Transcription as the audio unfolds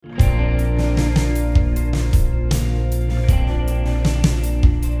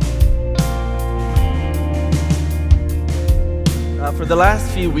the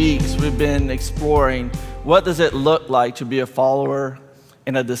last few weeks, we've been exploring what does it look like to be a follower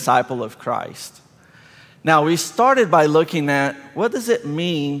and a disciple of Christ. Now, we started by looking at what does it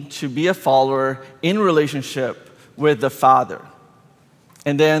mean to be a follower in relationship with the Father,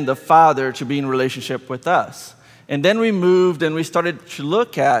 and then the Father to be in relationship with us. And then we moved and we started to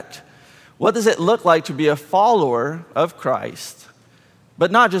look at what does it look like to be a follower of Christ,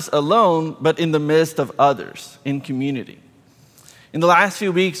 but not just alone, but in the midst of others, in community. In the last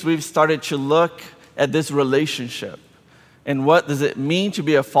few weeks, we've started to look at this relationship and what does it mean to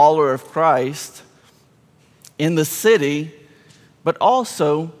be a follower of Christ in the city, but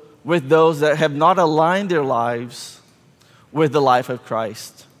also with those that have not aligned their lives with the life of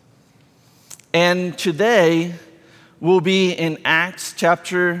Christ. And today, we'll be in Acts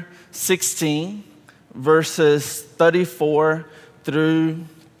chapter 16, verses 34 through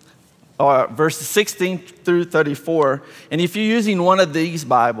verses 16 through 34. And if you're using one of these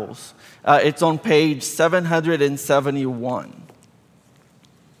Bibles, it's on page 771.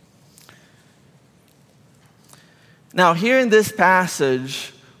 Now, here in this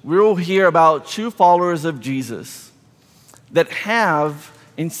passage, we will hear about two followers of Jesus that have,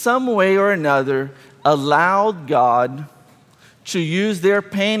 in some way or another, allowed God to use their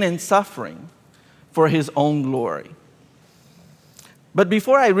pain and suffering for His own glory. But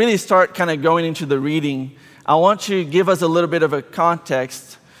before I really start kind of going into the reading, I want to give us a little bit of a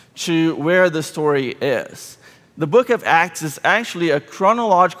context to where the story is. The book of Acts is actually a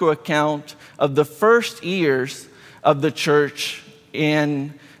chronological account of the first years of the church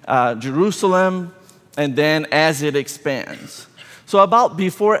in Jerusalem, and then as it expands. So about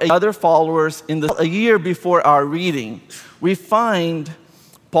before other followers, a year before our reading, we find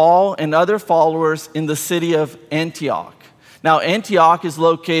Paul and other followers in the city of Antioch. Now, Antioch is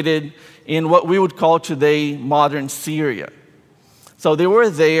located in what we would call today modern Syria. So they were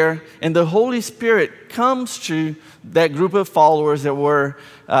there, and the Holy Spirit comes to that group of followers that were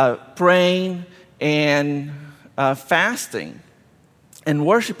praying and fasting and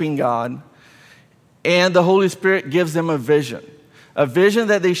worshiping God, and the Holy Spirit gives them a vision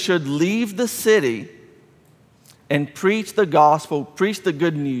that they should leave the city and preach the gospel, preach the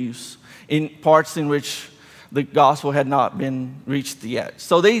good news in parts in which the gospel had not been reached yet.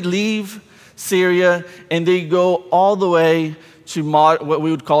 So they leave Syria and they go all the way to what we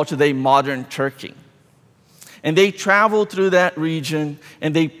would call today modern Turkey. And they travel through that region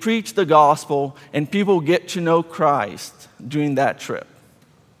and they preach the gospel, and people get to know Christ during that trip.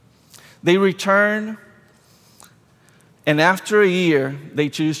 They return, and after a year, they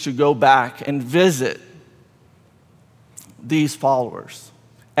choose to go back and visit these followers.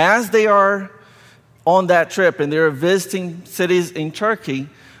 As they are on that trip and they're visiting cities in Turkey,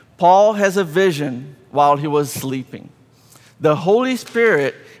 Paul has a vision while he was sleeping. The Holy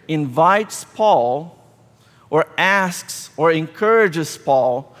Spirit invites Paul, or asks or encourages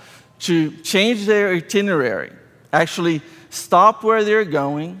Paul to change their itinerary, actually stop where they're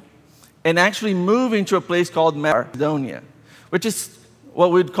going, and actually move into a place called Macedonia, which is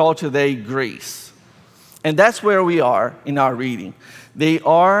what we'd call today Greece. And that's where we are in our reading. They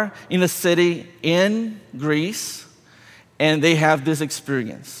are in a city in Greece, and they have this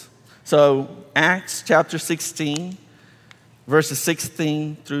experience. So Acts chapter 16, verses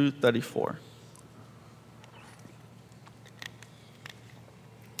 16 through 34.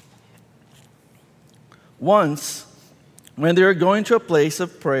 Once, when they were going to a place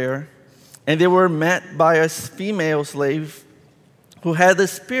of prayer, and they were met by a female slave who had the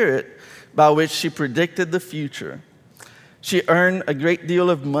spirit by which she predicted the future. She earned a great deal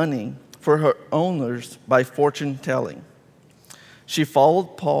of money for her owners by fortune telling. She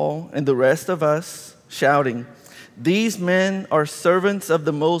followed Paul and the rest of us, shouting, "These men are servants of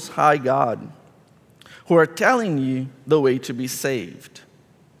the Most High God, who are telling you the way to be saved."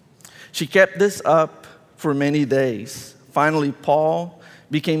 She kept this up for many days. Finally, Paul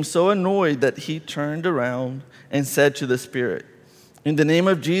became so annoyed that he turned around and said to the Spirit, "In the name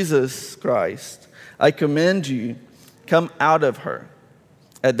of Jesus Christ, I command you, come out of her."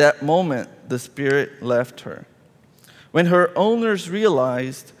 At that moment, the Spirit left her. When her owners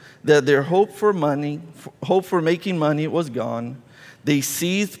realized that their hope for making money was gone, they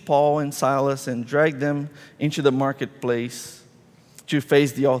seized Paul and Silas and dragged them into the marketplace to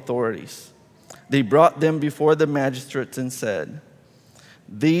face the authorities. They brought them before the magistrates and said,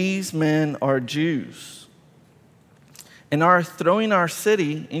 "These men are Jews and are throwing our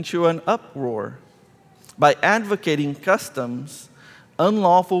city into an uproar by advocating customs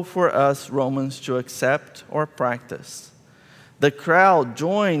unlawful for us Romans to accept or practice." The crowd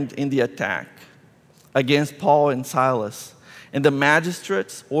joined in the attack against Paul and Silas, And the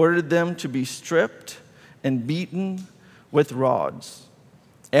magistrates ordered them to be stripped and beaten with rods.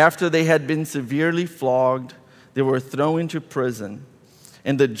 After they had been severely flogged, they were thrown into prison.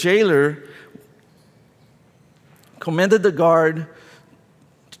 And the jailer commanded the guard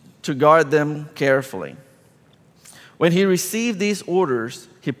to guard them carefully. When he received these orders,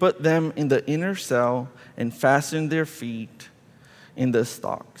 he put them in the inner cell and fastened their feet in the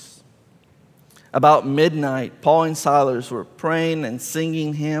stocks. About midnight, Paul and Silas were praying and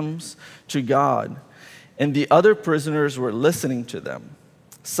singing hymns to God, and the other prisoners were listening to them.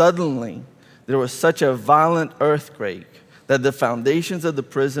 Suddenly, there was such a violent earthquake that the foundations of the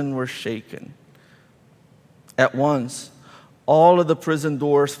prison were shaken. At once, all of the prison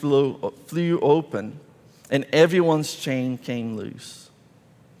doors flew open, and everyone's chain came loose.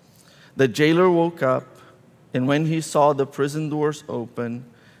 The jailer woke up, and when he saw the prison doors open,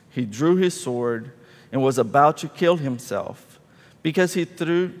 he drew his sword and was about to kill himself because he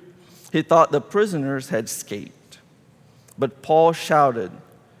thought the prisoners had escaped. But Paul shouted,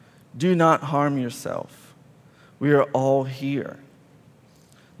 "Do not harm yourself. We are all here."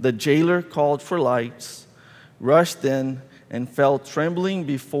 The jailer called for lights, rushed in, and fell trembling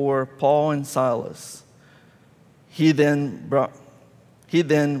before Paul and Silas. He then brought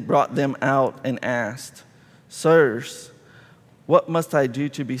them out and asked, "Sirs, what must I do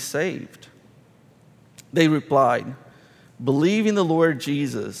to be saved?" They replied, "Believe in the Lord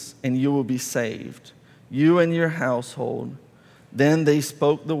Jesus, and you will be saved, you and your household." Then they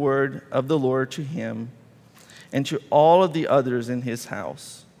spoke the word of the Lord to him and to all of the others in his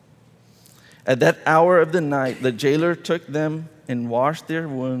house. At that hour of the night, the jailer took them and washed their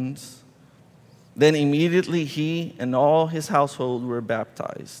wounds. Then immediately he and all his household were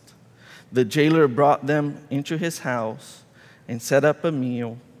baptized. The jailer brought them into his house and set up a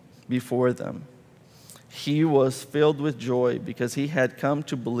meal before them. He was filled with joy because he had come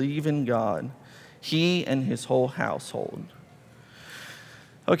to believe in God, he and his whole household.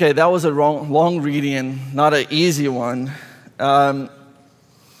 Okay, that was a long reading, not an easy one. And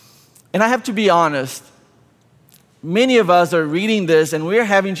I have to be honest, many of us are reading this and we're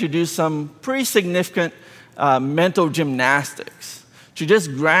having to do some pretty significant mental gymnastics to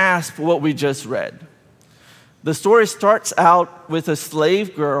just grasp what we just read. The story starts out with a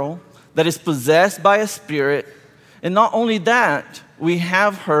slave girl that is possessed by a spirit. And not only that, we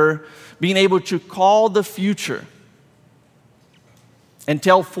have her being able to call the future and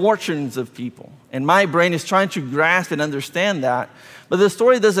tell fortunes of people. And my brain is trying to grasp and understand that. But the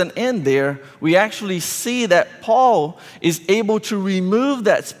story doesn't end there. We actually see that Paul is able to remove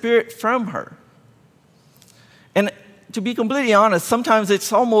that spirit from her. And to be completely honest, sometimes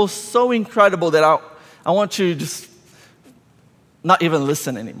it's almost so incredible that I want to just not even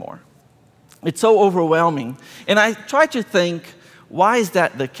listen anymore. It's so overwhelming. And I try to think, why is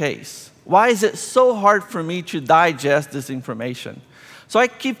that the case? Why is it so hard for me to digest this information? So I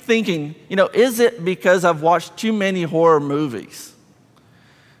keep thinking, is it because I've watched too many horror movies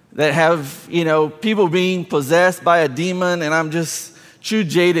that have, people being possessed by a demon and I'm just too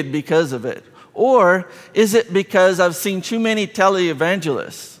jaded because of it? Or is it because I've seen too many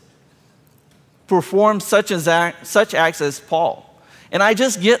televangelists perform such acts as Paul? And I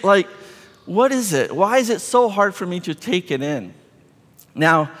just get like, what is it? Why is it so hard for me to take it in?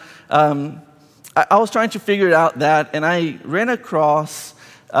 Now, I was trying to figure out that, and I ran across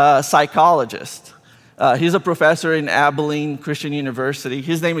a psychologist. He's a professor in Abilene Christian University.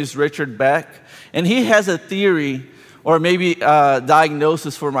 His name is Richard Beck, and he has a theory, or maybe a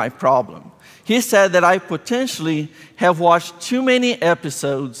diagnosis for my problem. He said that I potentially have watched too many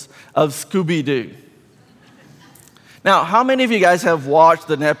episodes of Scooby-Doo. Now, how many of you guys have watched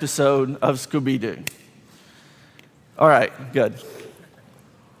an episode of Scooby-Doo? All right, good.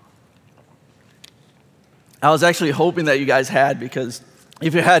 I was actually hoping that you guys had, because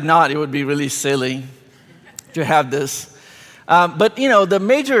if you had not, it would be really silly to have this. But the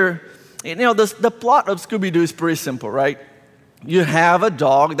plot of Scooby-Doo is pretty simple, right? You have a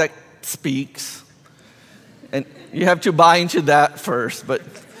dog that speaks, and you have to buy into that first. But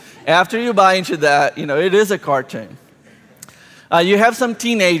after you buy into that, it is a cartoon. You have some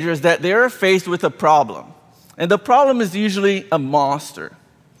teenagers that they're faced with a problem. And the problem is usually a monster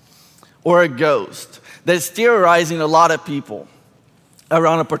or a ghost that's terrorizing a lot of people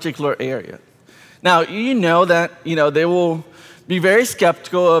around a particular area. Now, that, they will be very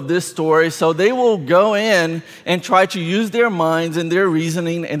skeptical of this story, so they will go in and try to use their minds and their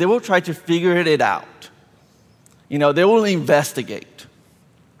reasoning, and they will try to figure it out. They will investigate.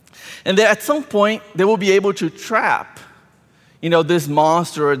 And then at some point, they will be able to trap, this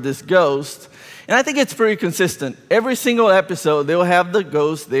monster or this ghost, And I think it's pretty consistent. Every single episode, they'll have the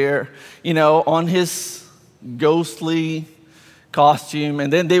ghost there, on his ghostly costume,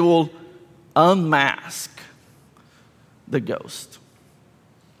 and then they will unmask the ghost.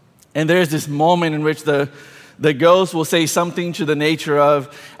 And there's this moment in which the ghost will say something to the nature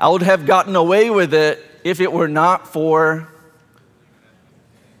of, I would have gotten away with it if it were not for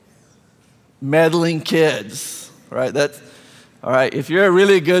meddling kids, right? All right, if you're a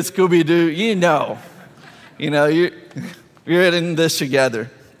really good Scooby-Doo, you're in this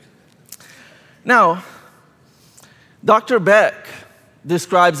together. Now, Dr. Beck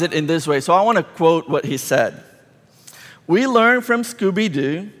describes it in this way, so I want to quote what he said. We learn from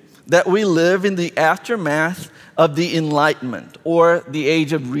Scooby-Doo that we live in the aftermath of the Enlightenment, or the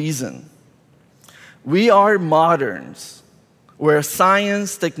Age of Reason. We are moderns, where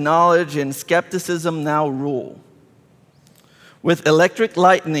science, technology, and skepticism now rule. With electric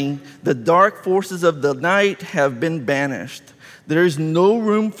lightning, the dark forces of the night have been banished. There is no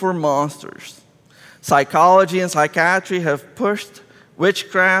room for monsters. Psychology and psychiatry have pushed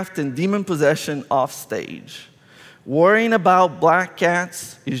witchcraft and demon possession off stage. Worrying about black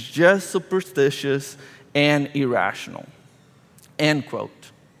cats is just superstitious and irrational. End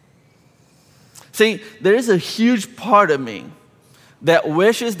quote. See, there is a huge part of me that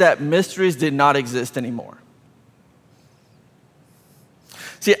wishes that mysteries did not exist anymore.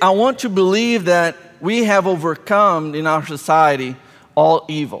 See, I want to believe that we have overcome in our society all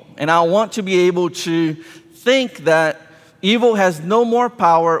evil. And I want to be able to think that evil has no more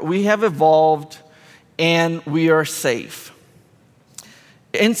power, we have evolved, and we are safe.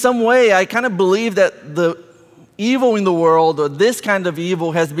 In some way, I kind of believe that the evil in the world, or this kind of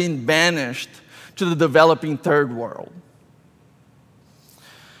evil, has been banished to the developing third world.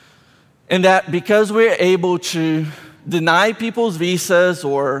 And that because we're able to deny people's visas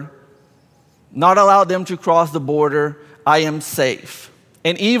or not allow them to cross the border, I am safe.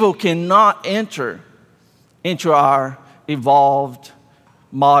 And evil cannot enter into our evolved,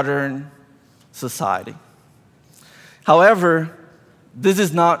 modern society. However, this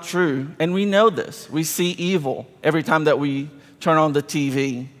is not true, and we know this. We see evil every time that we turn on the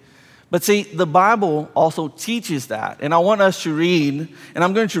TV. But see, the Bible also teaches that, and I want us to read, and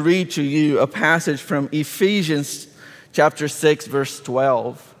I'm going to read to you a passage from Ephesians chapter 6, verse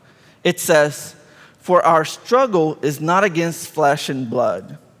 12. It says, "For our struggle is not against flesh and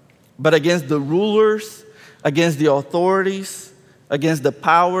blood, but against the rulers, against the authorities, against the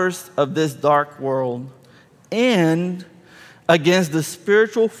powers of this dark world, and against the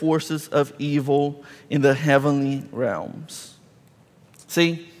spiritual forces of evil in the heavenly realms."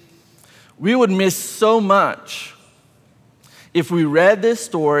 See, we would miss so much if we read this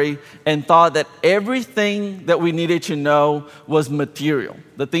story and thought that everything that we needed to know was material,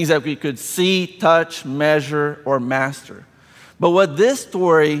 the things that we could see, touch, measure, or master. But what this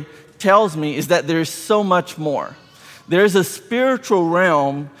story tells me is that there's so much more. There's a spiritual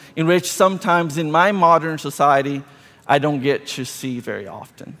realm in which sometimes in my modern society, I don't get to see very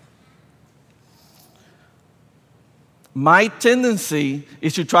often. My tendency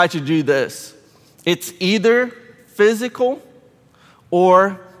is to try to do this. It's either physical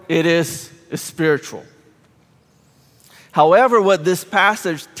or it is spiritual. However, what this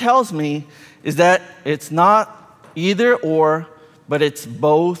passage tells me is that it's not either or, but it's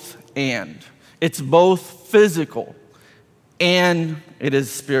both and. It's both physical and it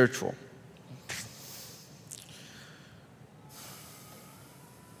is spiritual.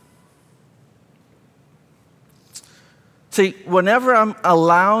 See, whenever I'm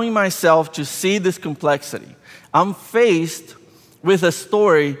allowing myself to see this complexity, I'm faced with a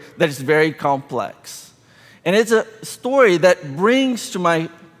story that is very complex. And it's a story that brings to my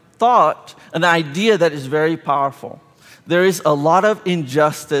thought an idea that is very powerful. There is a lot of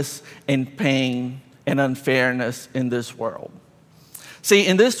injustice and pain and unfairness in this world. See,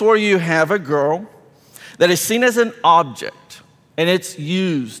 in this story, you have a girl that is seen as an object, and it's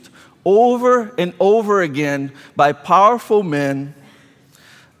used over and over again by powerful men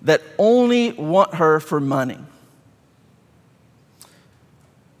that only want her for money,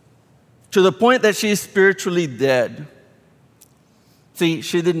 to the point that she is spiritually dead. See,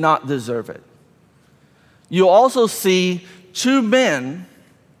 she did not deserve it. You also see two men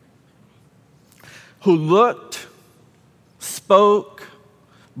who looked, spoke,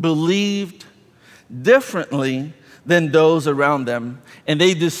 believed differently than those around them, and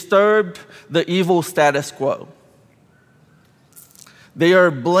they disturbed the evil status quo. They are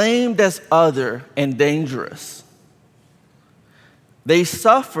blamed as other and dangerous. They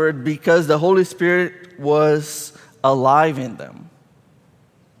suffered because the Holy Spirit was alive in them.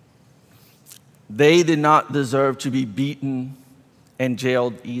 they did not deserve to be beaten and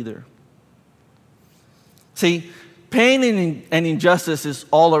jailed either. See, pain and injustice is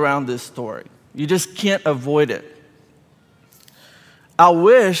all around this story. You just can't avoid it. I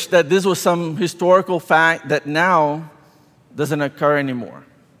wish that this was some historical fact that now doesn't occur anymore.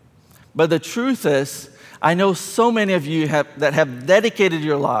 But the truth is, I know so many of you that have dedicated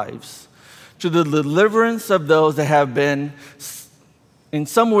your lives to the deliverance of those that have been, in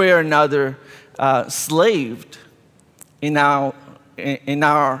some way or another, slaved in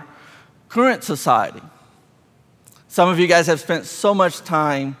our current society. Some of you guys have spent so much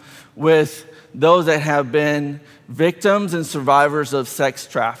time with those that have been victims and survivors of sex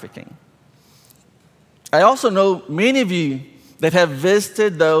trafficking. I also know many of you that have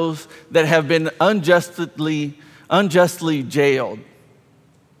visited those that have been unjustly jailed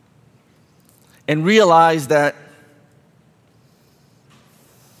and realize that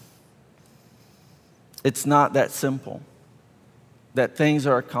it's not that simple, that things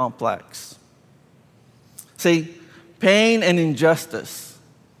are complex. See, pain and injustice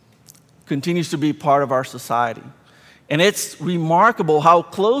continues to be part of our society. And it's remarkable how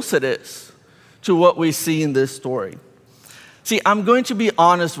close it is to what we see in this story. See, I'm going to be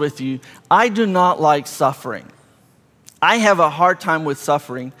honest with you. I do not like suffering. I have a hard time with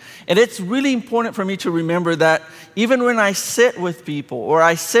suffering. And it's really important for me to remember that even when I sit with people or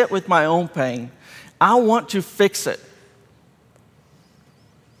I sit with my own pain, I want to fix it.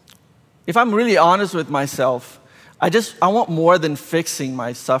 If I'm really honest with myself, I want more than fixing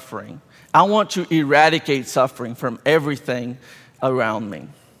my suffering. I want to eradicate suffering from everything around me.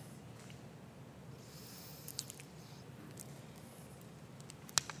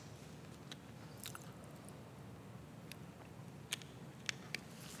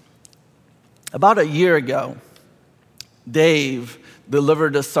 About a year ago, Dave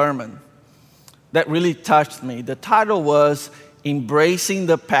delivered a sermon that really touched me. The title was Embracing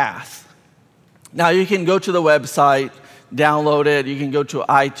the Path. Now, you can go to the website, download it. You can go to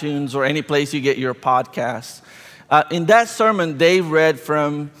iTunes or any place you get your podcasts. In that sermon, Dave read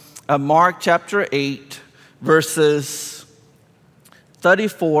from Mark chapter 8, verses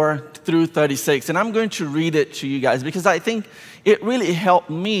 34 through 36. And I'm going to read it to you guys because I think it really helped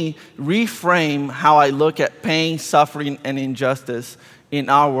me reframe how I look at pain, suffering, and injustice in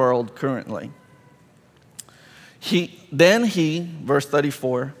our world currently. Then he, verse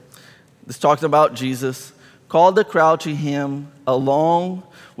 34, this talks about Jesus, called the crowd to him along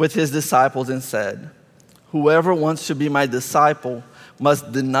with his disciples and said, "Whoever wants to be my disciple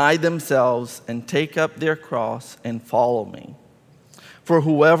must deny themselves and take up their cross and follow me. For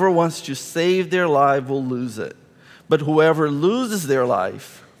whoever wants to save their life will lose it. But whoever loses their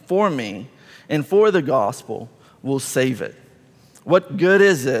life for me and for the gospel will save it. What good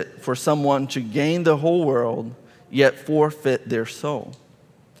is it for someone to gain the whole world yet forfeit their soul?"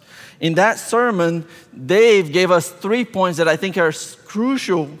 In that sermon, Dave gave us 3 points that I think are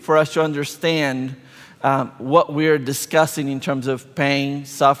crucial for us to understand what we're discussing in terms of pain,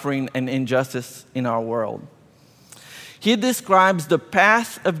 suffering, and injustice in our world. He describes the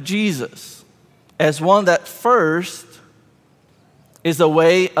path of Jesus as one that first is a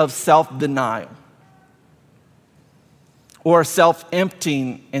way of self-denial or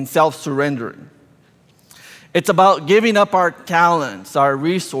self-emptying and self-surrendering. It's about giving up our talents, our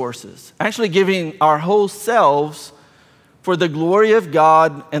resources, actually giving our whole selves for the glory of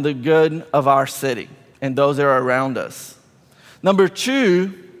God and the good of our city and those that are around us. Number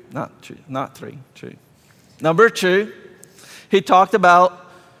two, Number two, he talked about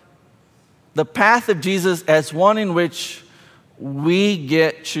the path of Jesus as one in which we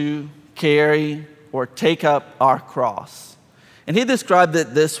get to carry or take up our cross. And he described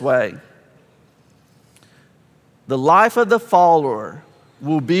it this way: the life of the follower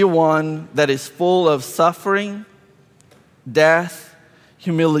will be one that is full of suffering, death,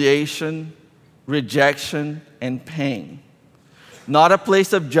 humiliation, rejection, and pain. Not a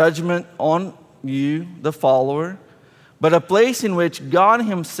place of judgment on you, the follower, but a place in which God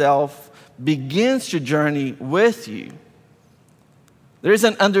himself begins to journey with you. There is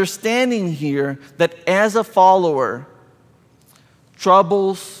an understanding here that as a follower,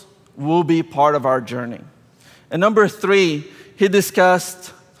 troubles will be part of our journey. And number three, he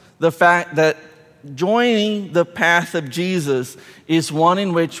discussed the fact that joining the path of Jesus is one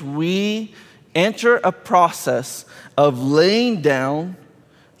in which we enter a process of laying down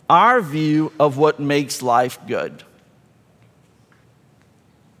our view of what makes life good.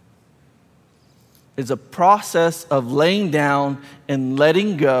 It's a process of laying down and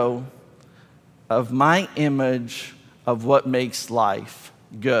letting go of my image of what makes life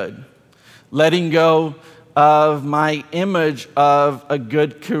good. letting go of my image of a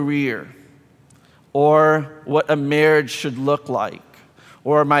good career, or what a marriage should look like,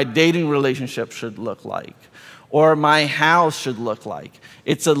 or my dating relationship should look like, or my house should look like.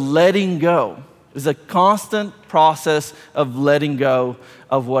 It's a letting go. It's a constant process of letting go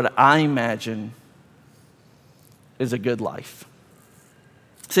of what I imagine is a good life.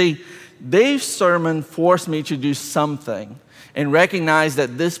 See, Dave's sermon forced me to do something and recognize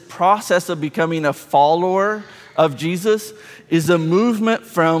that this process of becoming a follower of Jesus is a movement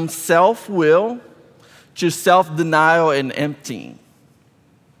from self-will to self-denial and emptying.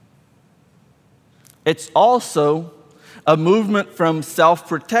 It's also a movement from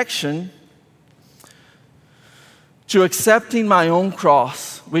self-protection to accepting my own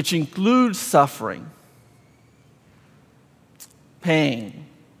cross, which includes suffering, pain,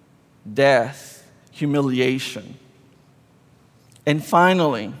 death, humiliation. And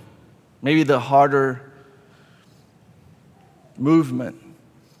finally, maybe the harder movement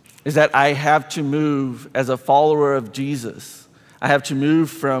is that I have to move as a follower of Jesus. I have to move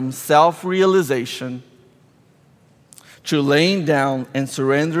from self-realization to laying down and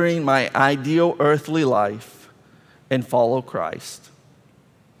surrendering my ideal earthly life and follow Christ.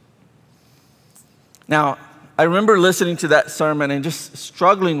 Now, I remember listening to that sermon and just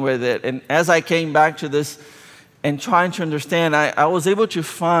struggling with it. And as I came back to this and trying to understand, I was able to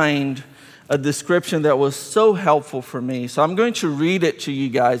find a description that was so helpful for me. So I'm going to read it to you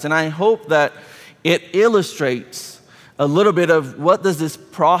guys, and I hope that it illustrates a little bit of what does this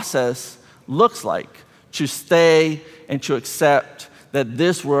process looks like to stay and to accept that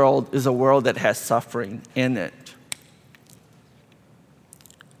this world is a world that has suffering in it.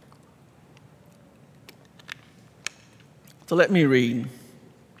 So let me read.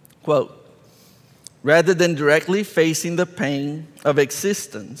 Quote, "Rather than directly facing the pain of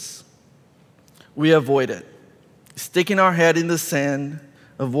existence, we avoid it, sticking our head in the sand,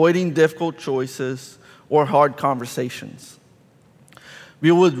 avoiding difficult choices or hard conversations.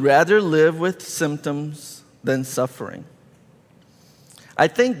 We would rather live with symptoms than suffering. I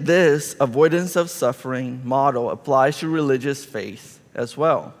think this avoidance of suffering model applies to religious faith as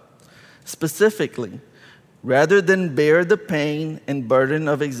well. Specifically, rather than bear the pain and burden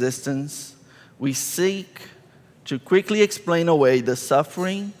of existence, we seek to quickly explain away the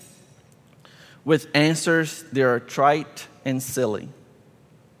suffering with answers that are trite and silly.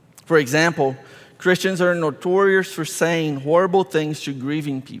 For example, Christians are notorious for saying horrible things to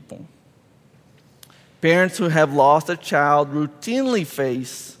grieving people. Parents who have lost a child routinely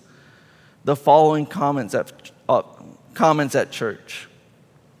face the following comments at church.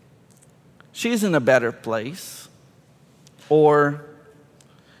 She's in a better place. Or,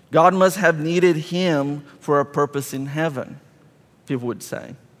 God must have needed him for a purpose in heaven, people would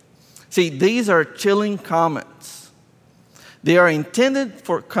say. See, these are chilling comments. They are intended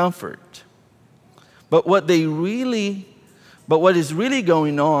for comfort. But what is really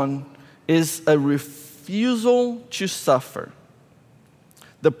going on is a refusal to suffer.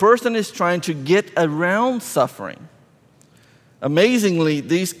 The person is trying to get around suffering. Amazingly,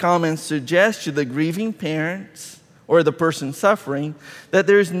 these comments suggest to the grieving parents or the person suffering that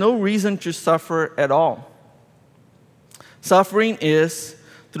there is no reason to suffer at all. Suffering is,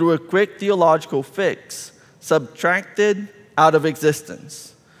 through a quick theological fix, subtracted out of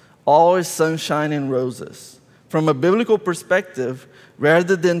existence. All is sunshine and roses. From a biblical perspective,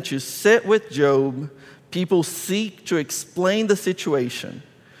 rather than to sit with Job, people seek to explain the situation,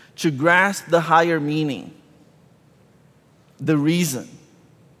 to grasp the higher meaning, the reason.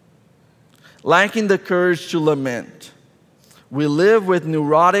 Lacking the courage to lament, we live with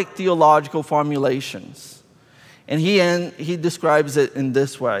neurotic theological formulations. And he describes it in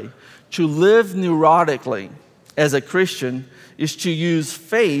this way. To live neurotically as a Christian is to use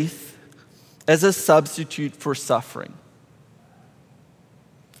faith as a substitute for suffering.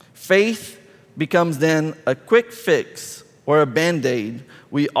 Faith becomes then a quick fix or a band-aid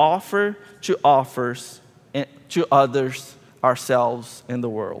we offer to others, ourselves, and the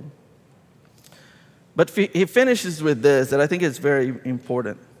world. But he finishes with this that I think is very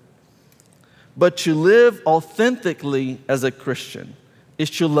important. But to live authentically as a Christian is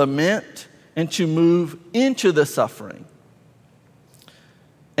to lament and to move into the suffering.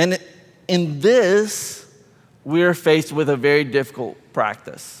 And in this, we are faced with a very difficult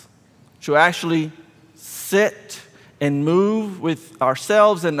practice. To actually sit and move with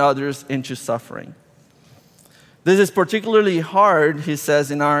ourselves and others into suffering. This is particularly hard, he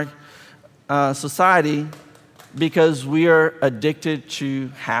says, in our society because we are addicted to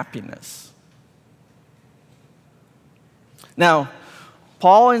happiness. Now,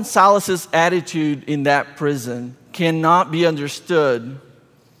 Paul and Silas's attitude in that prison cannot be understood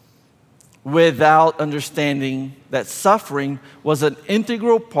without understanding that suffering was an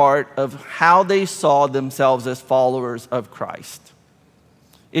integral part of how they saw themselves as followers of Christ.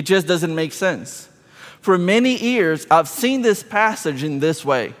 It just doesn't make sense. For many years, I've seen this passage in this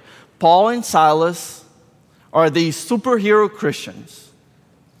way. Paul and Silas are these superhero Christians.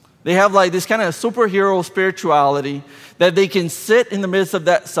 They have like this kind of superhero spirituality that they can sit in the midst of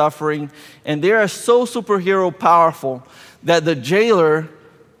that suffering, and they are so superhero powerful that the jailer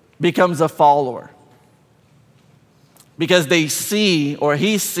becomes a follower because they see, or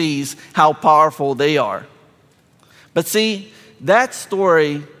he sees, how powerful they are. But see, that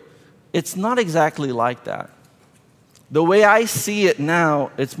story, it's not exactly like that. The way I see it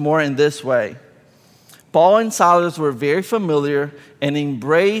now, it's more in this way. Paul and Silas were very familiar and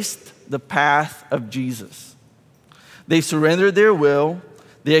embraced the path of Jesus. They surrendered their will.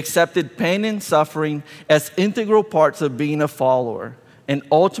 They accepted pain and suffering as integral parts of being a follower. And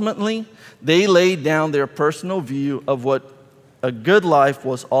ultimately, they laid down their personal view of what a good life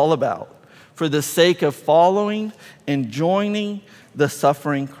was all about for the sake of following and joining the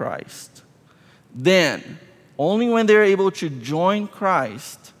suffering Christ. Then, only when they were able to join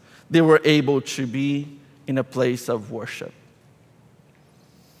Christ, they were able to be in a place of worship.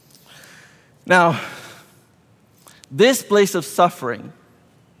 Now, this place of suffering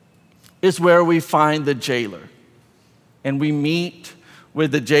is where we find the jailer, and we meet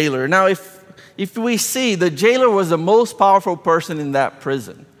with the jailer. Now, if we see, the jailer was the most powerful person in that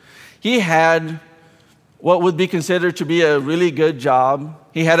prison. He had what would be considered to be a really good job.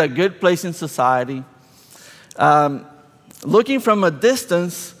 He had a good place in society. Looking from a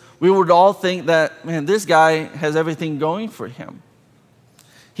distance, we would all think that, man, this guy has everything going for him.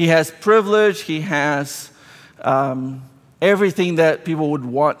 He has privilege. He has everything that people would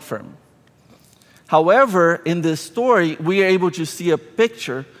want from him. However, in this story, we are able to see a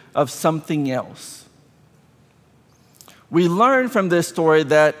picture of something else. We learn from this story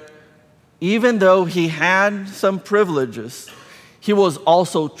that even though he had some privileges, he was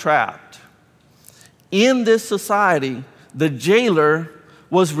also trapped. In this society, the jailer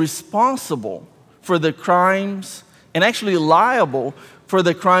was responsible for the crimes and actually liable for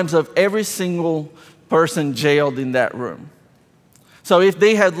the crimes of every single person jailed in that room. So if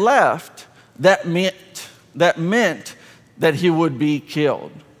they had left, that meant that he would be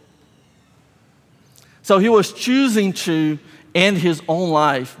killed. So he was choosing to end his own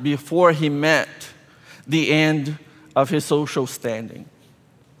life before he met the end of his social standing.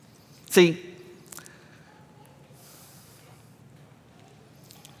 See,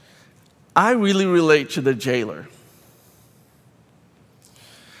 I really relate to the jailer.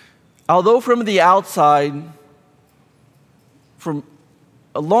 Although from the outside, from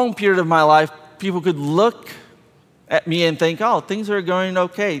a long period of my life, people could look at me and think, oh, things are going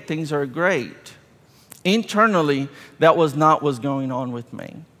okay, things are great. Internally, that was not what's going on with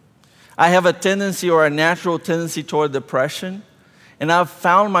me. I have a tendency or a natural tendency toward depression, and I've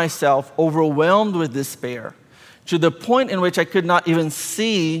found myself overwhelmed with despair to the point in which I could not even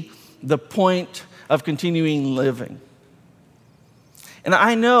see the point of continuing living. And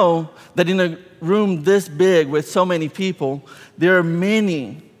I know that in a room this big with so many people, there are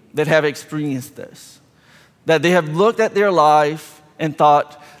many that have experienced this. That they have looked at their life and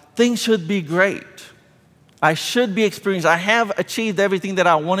thought, things should be great. I should be experienced. I have achieved everything that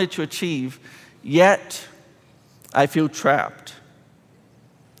I wanted to achieve, yet I feel trapped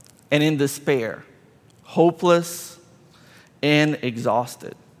and in despair, hopeless and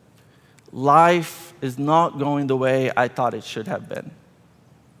exhausted. Life is not going the way I thought it should have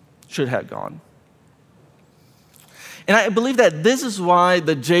gone. And I believe that this is why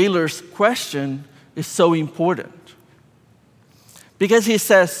the jailer's question is so important. Because he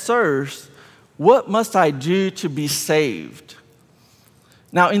says, sirs, what must I do to be saved?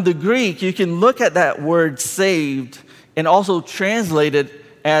 Now, in the Greek, you can look at that word saved and also translate it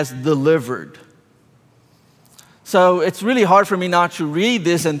as delivered. So it's really hard for me not to read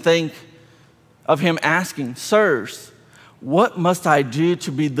this and think of him asking, sirs, what must I do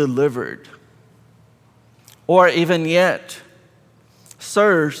to be delivered? Or even yet,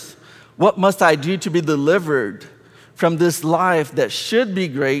 sirs, what must I do to be delivered from this life that should be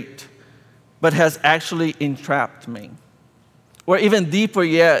great, but has actually entrapped me? Or even deeper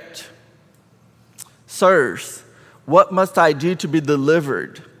yet, sirs, what must I do to be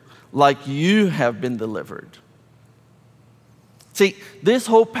delivered like you have been delivered? See, this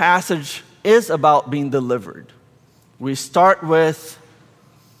whole passage is about being delivered. We start with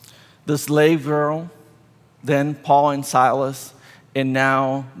the slave girl, then Paul and Silas, and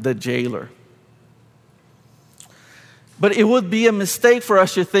now the jailer. But it would be a mistake for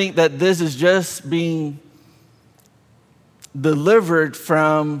us to think that this is just being delivered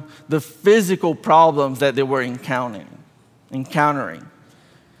from the physical problems that they were encountering.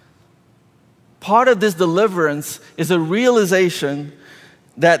 Part of this deliverance is a realization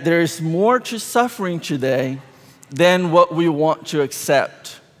that there is more to suffering today than what we want to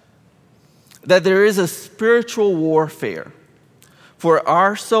accept. That there is a spiritual warfare for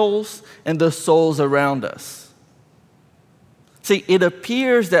our souls and the souls around us. See, it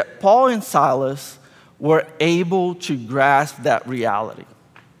appears that Paul and Silas were able to grasp that reality.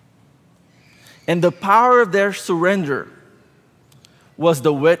 And the power of their surrender was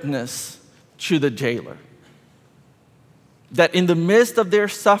the witness to the jailer. That in the midst of their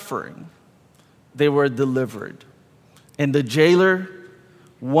suffering, they were delivered. And the jailer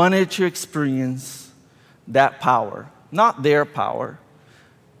wanted to experience that power. Not their power,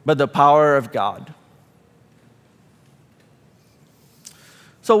 but the power of God.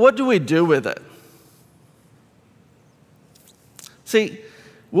 So what do we do with it? See,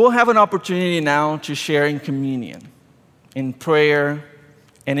 we'll have an opportunity now to share in communion, in prayer,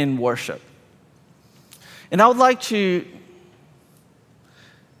 and in worship. And I would like to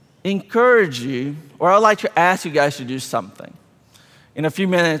encourage you, or I'd like to ask you guys to do something. In a few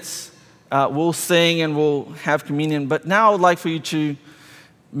minutes, we'll sing and we'll have communion, but now I would like for you to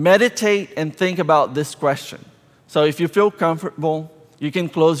meditate and think about this question. So if you feel comfortable, you can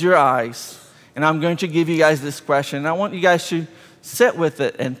close your eyes, and I'm going to give you guys this question. And I want you guys to sit with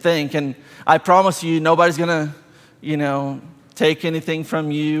it and think. And I promise you, nobody's going to, take anything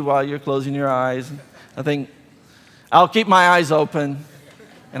from you while you're closing your eyes. I think I'll keep my eyes open,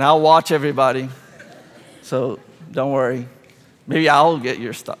 and I'll watch everybody. So don't worry. Maybe I'll get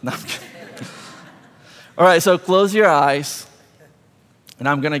your stuff. No, I'm kidding. All right, so close your eyes, and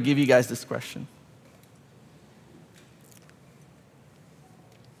I'm going to give you guys this question.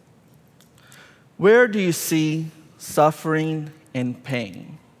 Where do you see suffering and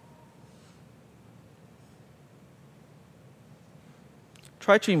pain?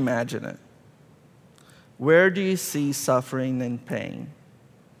 Try to imagine it. Where do you see suffering and pain?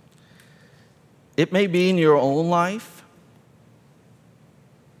 It may be in your own life,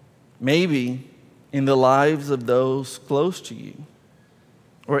 maybe in the lives of those close to you,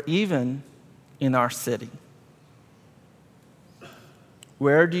 or even in our city.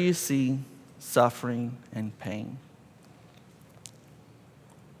 Where do you see suffering and pain?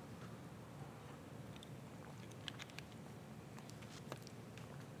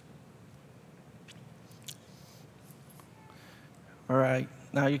 All right,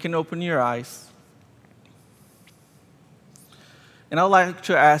 now you can open your eyes. And I'd like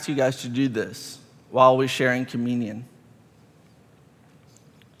to ask you guys to do this while we're sharing communion.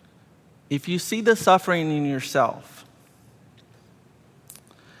 If you see the suffering in yourself,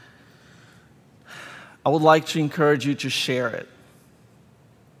 I would like to encourage you to share it.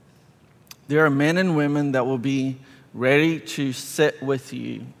 There are men and women that will be ready to sit with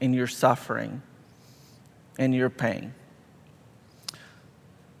you in your suffering and your pain.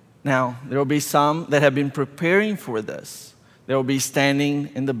 Now, there will be some that have been preparing for this. They will be standing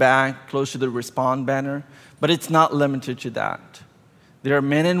in the back close to the Respond banner, but it's not limited to that. There are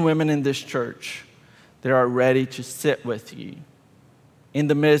men and women in this church that are ready to sit with you in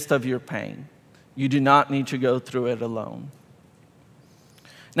the midst of your pain. You do not need to go through it alone.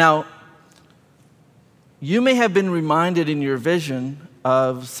 Now, you may have been reminded in your vision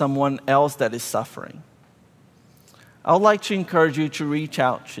of someone else that is suffering. I would like to encourage you to reach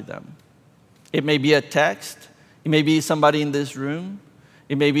out to them. It may be a text. It may be somebody in this room.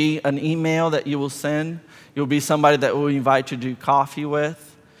 It may be an email that you will send. It will be somebody that will invite you to do coffee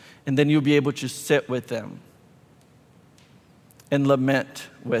with. And then you'll be able to sit with them and lament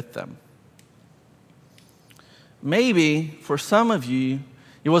with them. Maybe for some of you,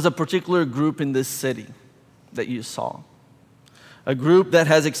 it was a particular group in this city that you saw. A group that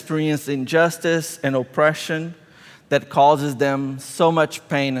has experienced injustice and oppression that causes them so much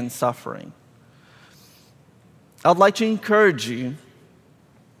pain and suffering. I'd like to encourage you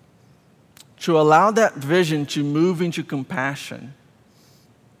to allow that vision to move into compassion,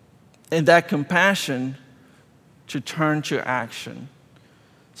 and that compassion to turn to action,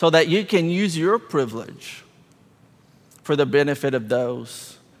 so that you can use your privilege for the benefit of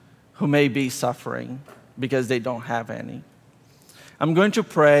those who may be suffering because they don't have any. I'm going to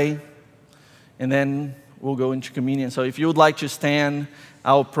pray, and then we'll go into communion. So if you would like to stand,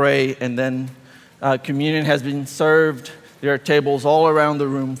 I'll pray, and then communion has been served. There are tables all around the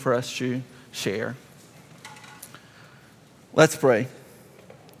room for us to share. Let's pray.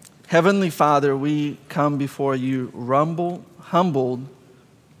 Heavenly Father, we come before you humbled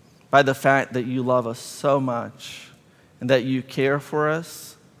by the fact that you love us so much and that you care for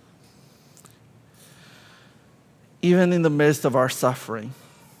us, even in the midst of our suffering.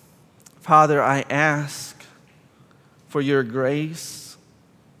 Father, I ask for your grace,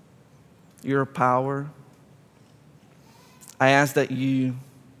 your power. I ask that you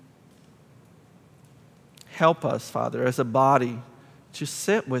help us, Father, as a body to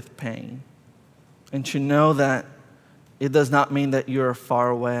sit with pain and to know that it does not mean that you're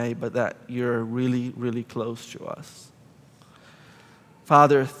far away, but that you're really, really close to us.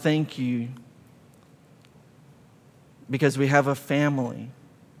 Father, thank you because we have a family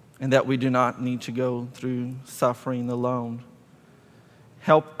and that we do not need to go through suffering alone.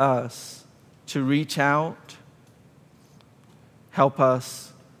 Help us to reach out. Help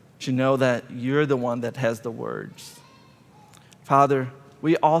us to know that you're the one that has the words. Father,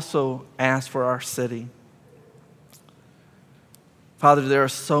 we also ask for our city. Father, there are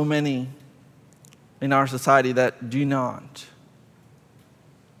so many in our society that do not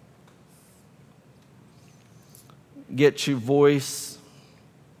get to voice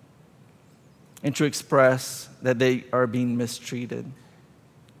and to express that they are being mistreated.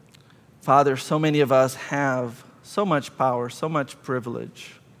 Father, so many of us have so much power, so much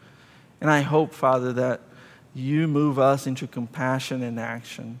privilege. And I hope, Father, that you move us into compassion and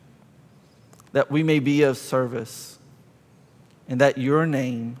action, that we may be of service, and that your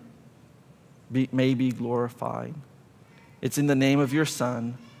name may be glorified. It's in the name of your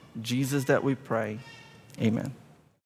Son, Jesus, that we pray. Amen.